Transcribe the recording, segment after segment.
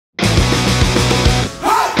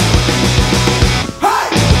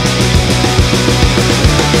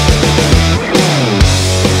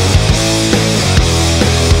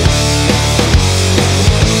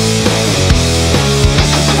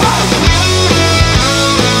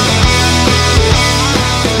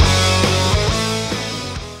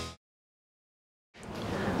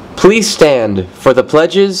Please stand for the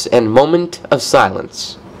pledges and moment of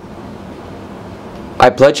silence. I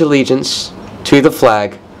pledge allegiance to the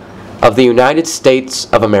flag of the United States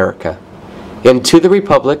of America and to the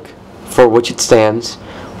republic for which it stands,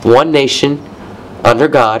 one nation, under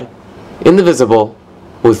God, indivisible,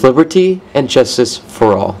 with liberty and justice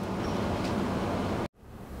for all.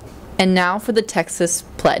 And now for the Texas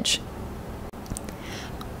Pledge.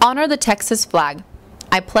 Honor the Texas flag.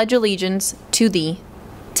 I pledge allegiance to thee,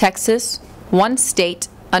 Texas, one state,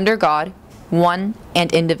 under God, one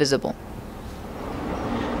and indivisible.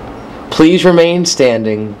 Please remain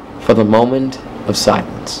standing for the moment of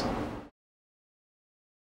silence.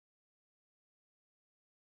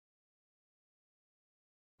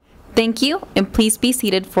 Thank you, and please be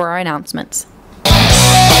seated for our announcements.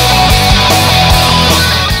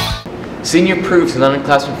 Senior proofs and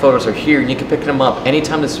underclassmen photos are here, and you can pick them up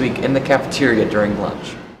anytime this week in the cafeteria during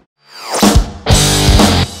lunch.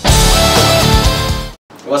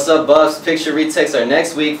 What's up, Buffs? Picture retakes are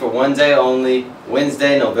next week for one day only,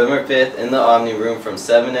 Wednesday, November 5th in the Omni Room from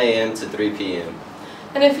 7 a.m. to 3 p.m.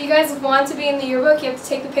 And if you guys want to be in the yearbook, you have to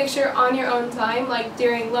take the picture on your own time, like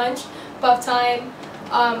during lunch, buff time,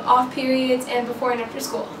 off periods, and before and after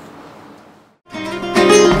school.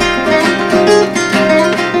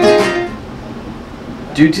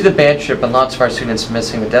 Due to the band trip and lots of our students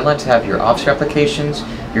missing, the deadline to have your officer applications,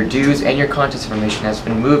 your dues, and your contest information has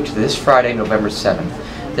been moved to this Friday, November 7th.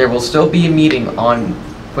 There will still be a meeting on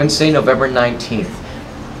Wednesday, November 19th.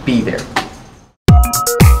 Be there.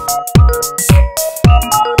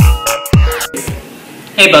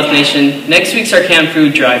 Hey Buff Nation, next week's our canned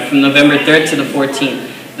food drive from November 3rd to the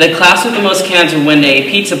 14th. The class with the most cans will win a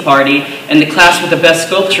pizza party, and the class with the best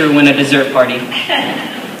sculpture will win a dessert party.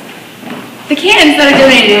 The cans that are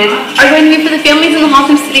donated are going to be for the families in the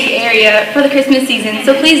Haltom City area for the Christmas season,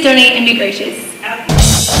 so please donate and be gracious.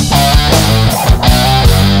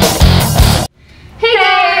 Hey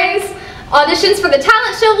guys! Auditions for the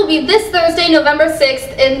talent show will be this Thursday, November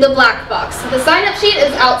 6th in the Black Box. The sign-up sheet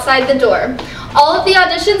is outside the door. All of the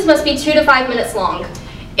auditions must be 2 to 5 minutes long.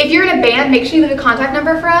 If you're in a band, make sure you leave a contact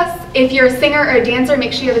number for us. If you're a singer or a dancer,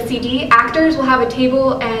 make sure you have a CD. Actors will have a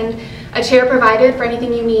table and a chair provided for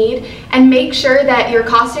anything you need. And make sure that your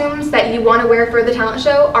costumes that you want to wear for the talent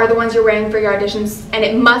show are the ones you're wearing for your auditions, and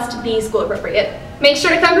it must be school appropriate. Make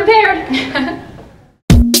sure to come prepared!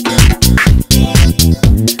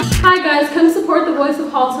 Hi guys, come support the Voice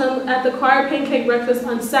of Haltom at the Choir Pancake Breakfast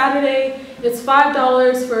on Saturday. It's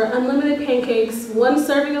 $5 for unlimited pancakes, 1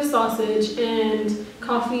 serving of sausage, and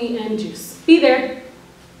coffee and juice. Be there.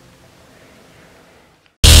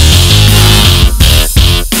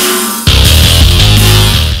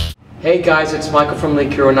 Hey guys, it's Michael from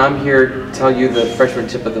Lake Hero, and I'm here to tell you the freshman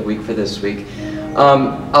tip of the week for this week.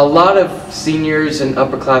 A lot of seniors and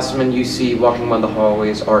upperclassmen you see walking around the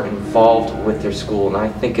hallways are involved with their school, and I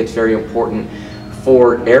think it's very important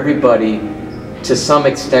for everybody to some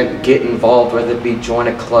extent get involved, whether it be join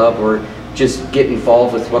a club or just get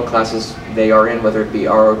involved with what classes they are in, whether it be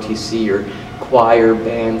ROTC or choir,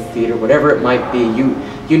 band, theater, whatever it might be.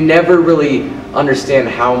 You never really understand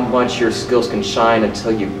how much your skills can shine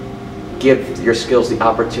until you give your skills the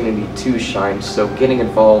opportunity to shine. So getting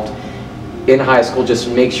involved in high school just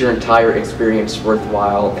makes your entire experience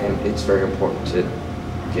worthwhile, and it's very important to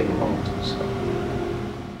get involved. So.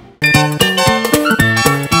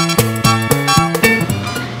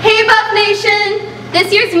 Hey Buff Nation!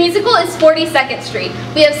 This year's musical is 42nd Street.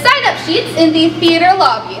 We have sign-up sheets in the theater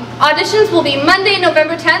lobby. Auditions will be Monday,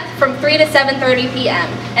 November 10th from 3 to 7:30 p.m.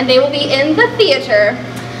 and they will be in the theater.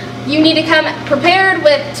 You need to come prepared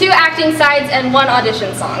with 2 acting sides and 1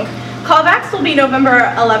 audition song. Callbacks will be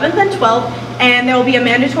November 11th and 12th, and there will be a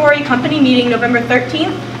mandatory company meeting November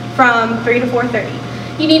 13th from 3 to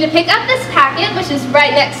 4:30. You need to pick up this packet, which is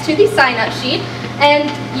right next to the sign-up sheet, and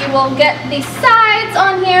you will get the sides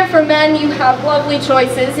on here. For men, you have lovely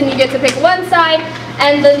choices, and you get to pick 1 side,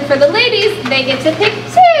 and then for the ladies, they get to pick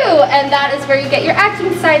 2, and that is where you get your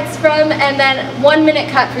acting sides from, and then 1-minute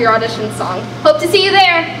cut for your audition song. Hope to see you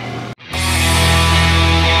there!